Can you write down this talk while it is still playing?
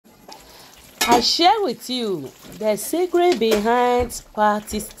I share with you the secret behind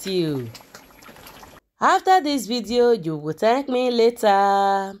party stew. After this video, you will thank me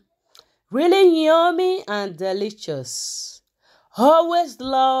later. Really yummy and delicious. Always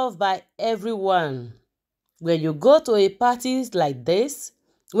loved by everyone. When you go to a party like this,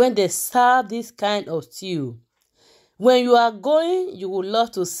 when they serve this kind of stew, when you are going, you would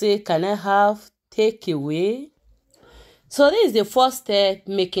love to say, "Can I have takeaway?" So this is the first step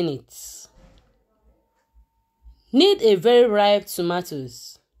making it. Need a very ripe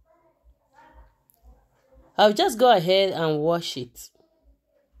tomatoes. I'll just go ahead and wash it.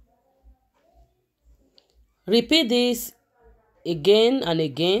 Repeat this again and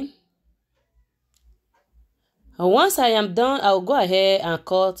again. And once I am done, I'll go ahead and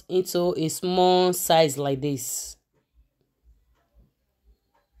cut into a small size like this.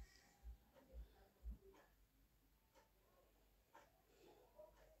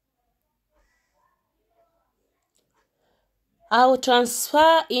 I'll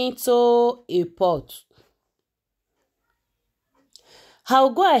transfer into a pot. I'll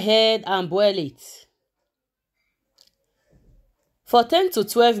go ahead and boil it for 10 to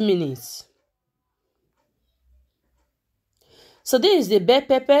 12 minutes. So this is the bell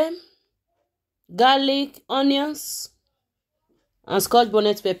pepper, garlic, onions, and Scotch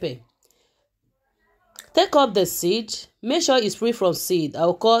bonnet pepper. Take up the seed. Make sure it's free from seed.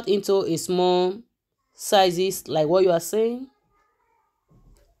 I'll cut into a small sizes like what you are saying.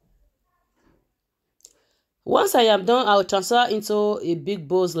 Once I am done, I'll transfer into a big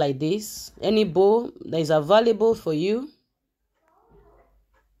bowl like this. Any bowl that is available for you.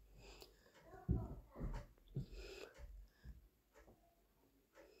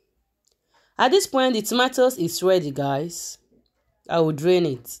 At this point, the tomatoes is ready, guys. I will drain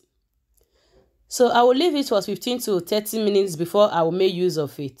it. So I will leave it for 15 to 30 minutes before I will make use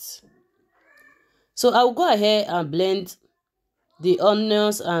of it. So I will go ahead and blend the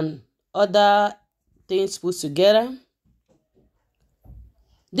onions and other things put together.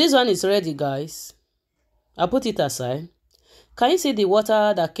 This one is ready, guys. I'll put it aside. Can you see the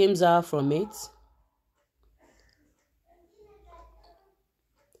water that comes out from it?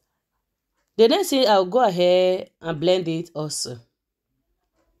 The next thing, I'll go ahead and blend it also.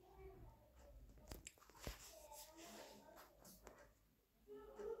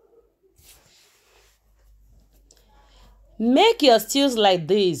 Make your stews like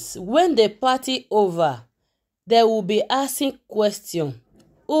this. When the party over, they will be asking question.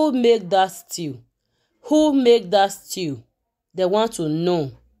 Who make that stew? Who make that stew? They want to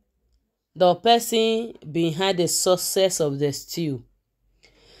know the person behind the success of the stew.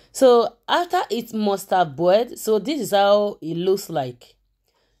 So after it must have boiled, so this is how it looks like.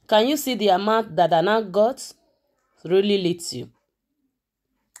 Can you see the amount that I now got? Really little.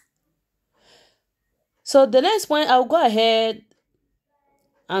 So the next point, I'll go ahead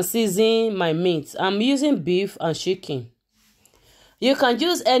and season my meat. I'm using beef and chicken. You can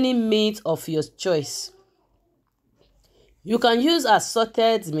use any meat of your choice. You can use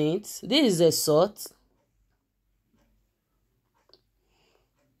assorted meat. This is a salt.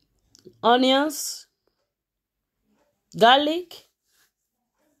 Onions, garlic,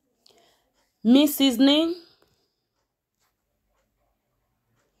 meat seasoning,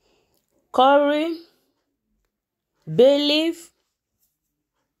 curry, bay leaf,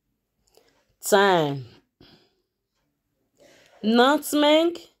 thyme,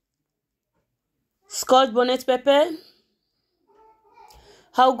 nutmeg, Scotch bonnet pepper.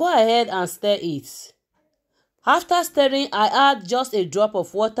 I'll go ahead and stir it. After stirring, I add just a drop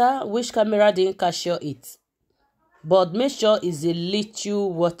of water, which camera didn't capture it. But make sure it's a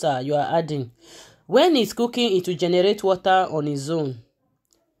little water you are adding. When it's cooking, it will generate water on its own.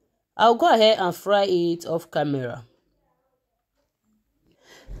 I'll go ahead and fry it off camera.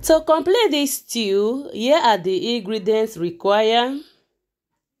 To complete this stew, here are the ingredients required.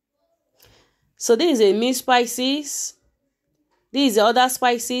 So this is a meat spices. These are other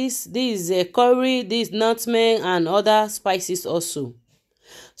spices. This is a curry, this is nutmeg, and other spices also.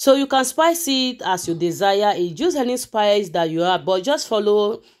 So you can spice it as you desire. Use any spice that you have, but just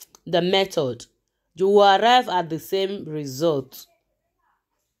follow the method. You will arrive at the same result.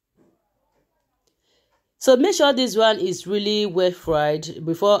 So make sure this one is really well fried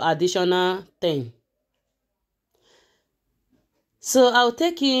before additional thing. So I'll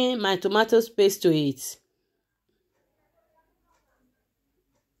take in my tomato paste to it.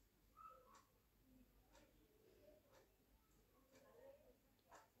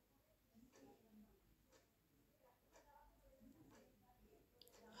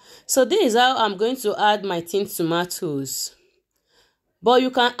 So this is how I'm going to add my tinned tomatoes. But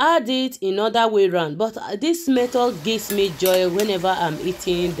you can add it in other way round. But this method gives me joy whenever I'm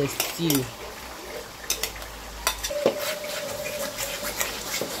eating the stew.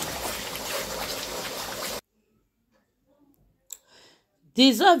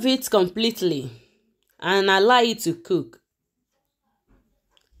 Dissolve it completely and allow it to cook.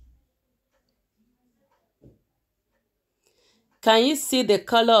 Can you see the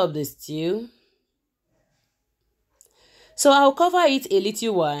color of the stew? So I'll cover it a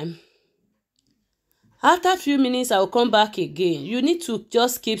little while. After a few minutes, I'll come back again. You need to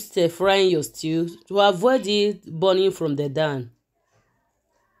just keep stir frying your stew to avoid it burning from the down.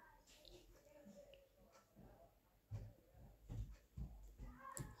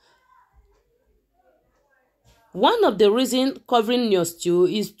 One of the reasons covering your stew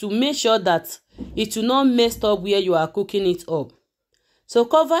is to make sure that it will not mess up where you are cooking it up. So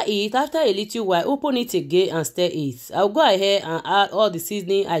cover it. After a little while, open it again and stir it. I'll go ahead and add all the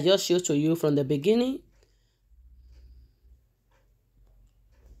seasoning I just showed to you from the beginning.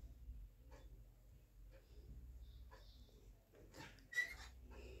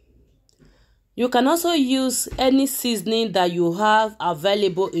 You can also use any seasoning that you have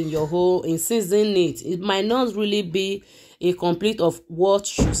available in your home in seasoning it. It might not really be a complete of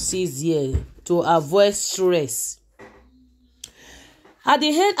what you see here to avoid stress. At the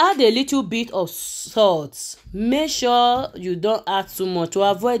end, add a little bit of salt. Make sure you don't add too much to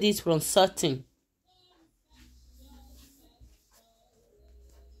avoid it from salting.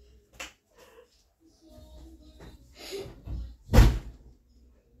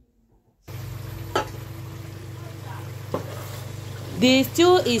 The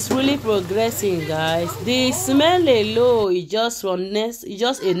stew is really progressing, guys. The smell alone is just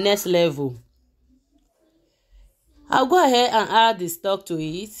a next level. I'll go ahead and add the stock to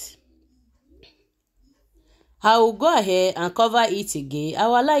it. I will go ahead and cover it again. I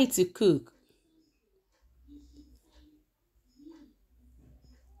will allow it to cook.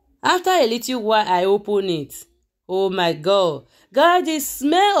 After a little while, I open it. Oh my God. Guys, the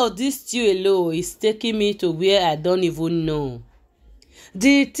smell of this stew alone is taking me to where I don't even know.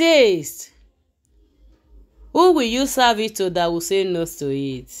 The taste. Who will you serve it to that will say no to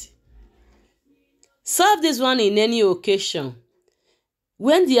it? Serve this one in any occasion.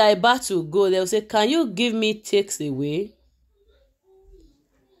 When they are about to go, they'll say, can you give me takes away?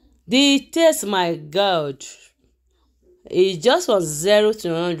 The taste, my God, is just from 0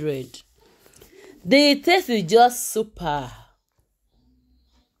 to 100. The taste is just super.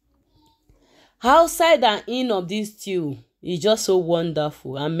 Outside and in of this stew is just so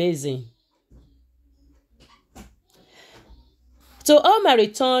wonderful, amazing. To all my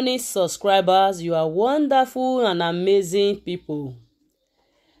returning subscribers, you are wonderful and amazing people.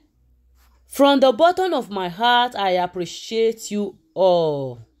 From the bottom of my heart, I appreciate you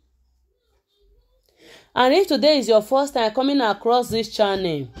all. And if today is your first time coming across this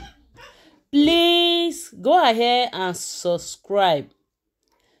channel, please go ahead and subscribe.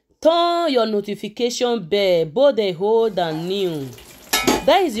 Turn your notification bell, both the old and new.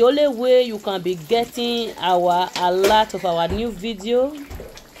 That is the only way you can be getting our alert of our new video.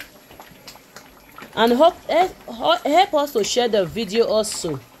 And help us to share the video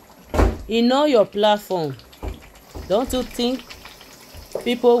also in all your platform. Don't you think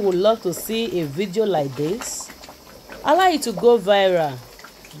people would love to see a video like this? Allow it to go viral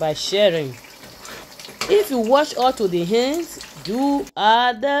by sharing. If you watch all to the end, you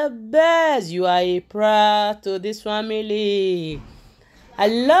are the best. You are a proud to this family. I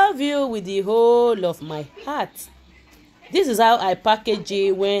love you with the whole of my heart. This is how I package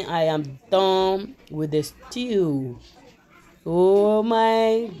it when I am done with the stew. Oh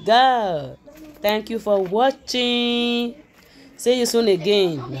my God. Thank you for watching. See you soon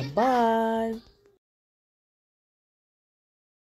again. Bye.